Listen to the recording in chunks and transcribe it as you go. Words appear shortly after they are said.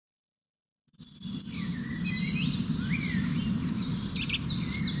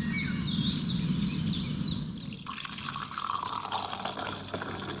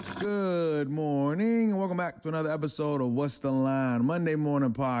Good morning and welcome back to another episode of What's the Line, Monday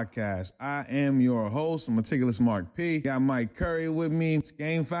morning podcast. I am your host, Meticulous Mark P. Got Mike Curry with me. It's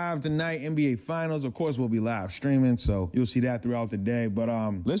Game 5 tonight, NBA Finals. Of course, we'll be live streaming, so you'll see that throughout the day. But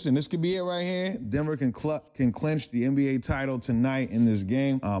listen, this could be it right here. Denver can clinch the NBA title tonight in this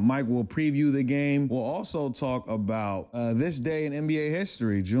game. Mike will preview the game. We'll also talk about this day in NBA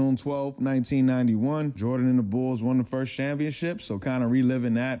history, June 12th, 1991. Jordan and the Bulls won the first championship, so kind of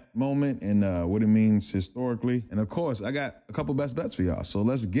reliving that moment and what it means historically. And of course, I got a couple best bets for y'all, so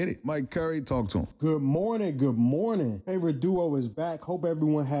let's get it. Mike Curry, talk to him. Good morning. Favorite duo is back. Hope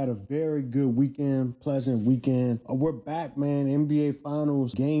everyone had a very good weekend, pleasant weekend. We're back, man. NBA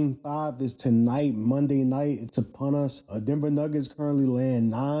Finals Game 5 is tonight, Monday night. It's upon us. Denver Nuggets currently laying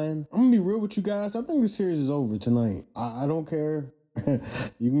 9. I'm gonna be real with you guys. I think the series is over tonight. I don't care.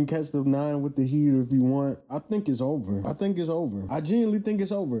 You can catch the 9 with the Heat if you want. I think it's over. I genuinely think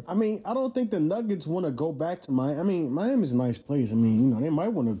it's over. I mean, I don't think the Nuggets want to go back to Miami's a nice place. I mean, they might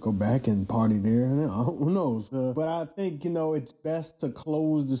want to go back and party there. Who knows? But I think, it's best to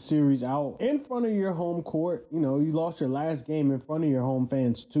close the series out in front of your home court. You lost your last game in front of your home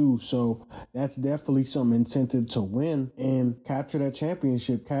fans too. So that's definitely some incentive to win and capture that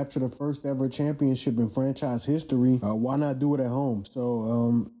championship, capture the first ever championship in franchise history. Why not do it at home?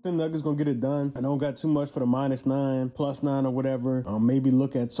 So the Nuggets gonna get it done. I don't got too much for the -9, +9 or whatever. Maybe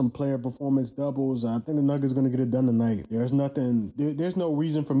look at some player performance doubles. I think the Nuggets gonna get it done tonight. There's nothing. There's no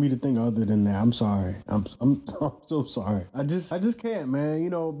reason for me to think other than that. I'm sorry. I'm so sorry. I just can't, man. I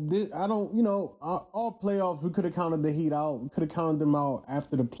don't. All playoffs we could have counted the Heat out. We could have counted them out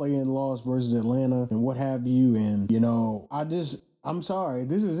after the play-in loss versus Atlanta and what have you. And I'm sorry.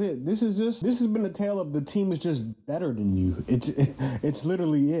 This is it. This has been a tale of the team is just better than you. It's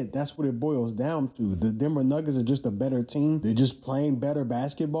literally it. That's what it boils down to. The Denver Nuggets are just a better team. They're just playing better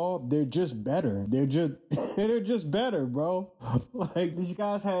basketball. They're just better. They're just better, bro. Like these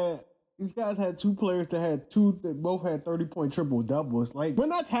guys had two players that both had 30-point triple doubles. Like when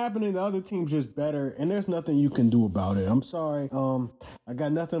that's happening, the other team's just better, and there's nothing you can do about it. I'm sorry. I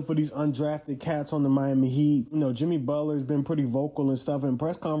got nothing for these undrafted cats on the Miami Heat. Jimmy Butler's been pretty vocal and stuff in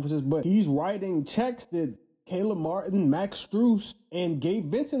press conferences, but he's writing checks that Caleb Martin, Max Strus, and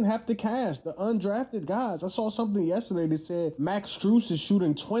Gabe Vincent have to cash, the undrafted guys. I saw something yesterday that said Max Strus is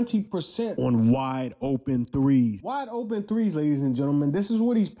shooting 20% on wide open threes. Wide open threes, ladies and gentlemen. This is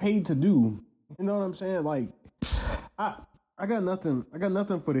what he's paid to do. You know what I'm saying? Like, I got nothing. I got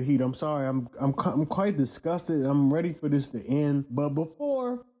nothing for the Heat. I'm sorry. I'm quite disgusted. I'm ready for this to end. But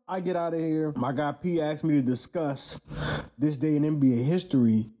before I get out of here, my guy P asked me to discuss this day in NBA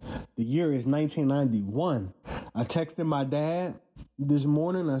history. The year is 1991. I texted my dad this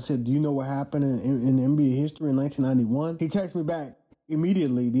morning. I said, do you know what happened in NBA history in 1991? He texted me back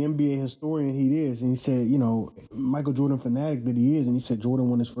immediately, the NBA historian he is, and he said, Michael Jordan fanatic that he is, and he said Jordan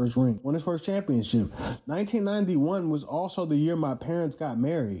won his first ring, won his first championship. 1991 was also the year my parents got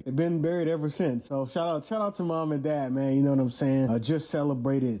married. They've been married ever since. So shout out to mom and dad, man. You know what I'm saying? I just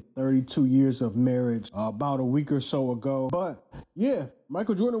celebrated 32 years of marriage about a week or so ago. But yeah,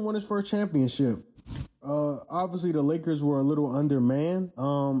 Michael Jordan won his first championship. Obviously the Lakers were a little undermanned,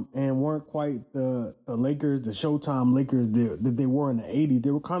 and weren't quite the Lakers, the Showtime Lakers that they were in the 80s.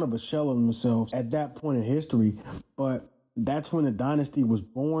 They were kind of a shell of themselves at that point in history, but that's when the dynasty was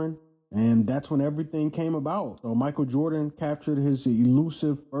born, and that's when everything came about. So Michael Jordan captured his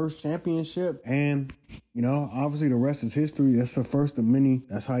elusive first championship, and obviously the rest is history. That's the first of many.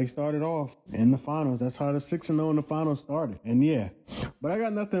 That's how he started off in the finals. That's how the 6-0 in the finals started. And yeah, but I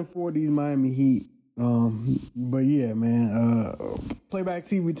got nothing for these Miami Heat. But yeah, man, Playback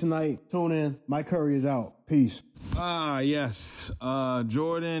TV tonight. Tune in. Mike Curry is out. Peace. Yes.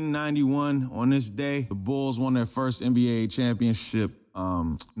 Jordan 91 on this day. The Bulls won their first NBA championship.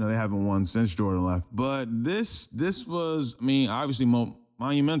 They haven't won since Jordan left. But this was, obviously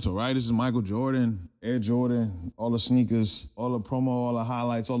monumental, right? This is Michael Jordan, Air Jordan, all the sneakers, all the promo, all the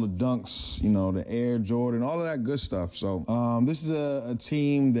highlights, all the dunks, the Air Jordan, all of that good stuff. So this is a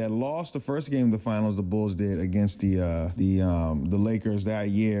team that lost the first game of the finals, the Bulls did, against the Lakers that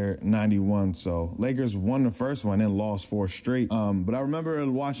year, 91. So Lakers won the first one and lost 4 straight. But I remember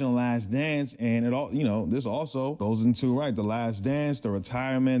watching The Last Dance, and it all, this also goes into, right, The Last Dance, the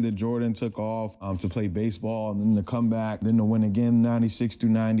retirement that Jordan took off to play baseball, and then the comeback, then the win again, 96 through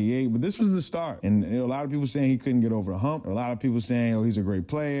 98. But this was the start. And a lot of people saying he couldn't get over a hump. A lot of people saying, he's a great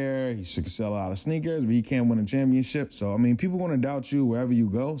player. He should sell a lot of sneakers, but he can't win a championship. So, people want to doubt you wherever you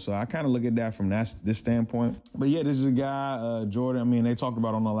go. So I kind of look at that from this standpoint. But yeah, this is a guy, Jordan. They talked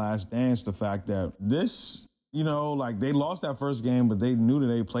about on The Last Dance the fact that this you know, like they lost that first game, but they knew that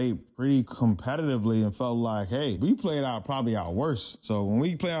they played pretty competitively and felt like, hey, we played probably our worst. So when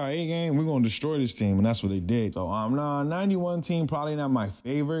we play our A game, we're going to destroy this team, and that's what they did. So, 91 team, probably not my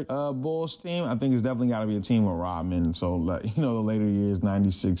favorite Bulls team. I think it's definitely got to be a team with Rodman. So, like, you know, the later years,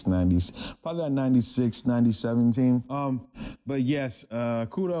 96, 90s, probably that 96, 97 team. But yes,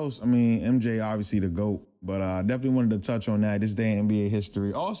 kudos. I mean, MJ, obviously the GOAT. But I definitely wanted to touch on that this day in NBA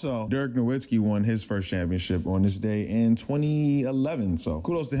history. Also, Dirk Nowitzki won his first championship on this day in 2011. So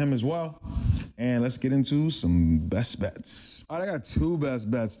kudos to him as well. And let's get into some best bets. All right, I got two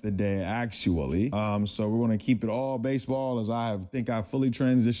best bets today, actually. So we're going to keep it all baseball as I think I fully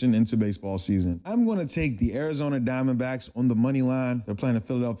transitioned into baseball season. I'm going to take the Arizona Diamondbacks on the money line. They're playing the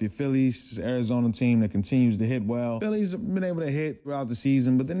Philadelphia Phillies. It's an Arizona team that continues to hit well. Phillies have been able to hit throughout the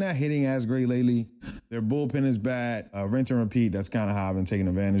season, but they're not hitting as great lately. Their bullpen is bad. Rinse and repeat. That's kind of how I've been taking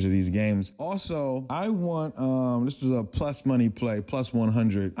advantage of these games. Also, I want, this is a plus money play, plus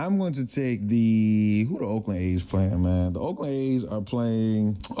 100. I'm going to take who the Oakland A's playing, man? The Oakland A's are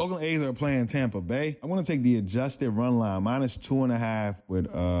playing Tampa Bay. I'm going to take the adjusted run line, minus 2.5 with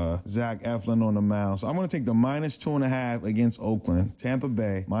Zach Eflin on the mound. So I'm going to take the minus 2.5 against Oakland, Tampa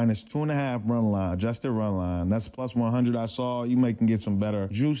Bay, minus 2.5 run line, adjusted run line. That's plus 100. I saw you can get some better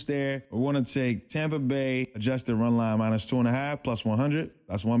juice there. We're going to take Tampa Bay adjusted run line minus 2.5 plus 100.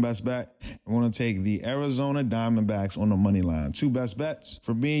 That's one best bet. I'm going to take the Arizona Diamondbacks on the money line. Two best bets.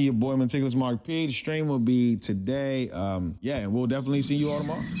 For me, your boy Meticulous Mark P. The stream will be today. And we'll definitely see you all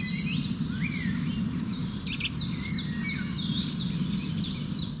tomorrow.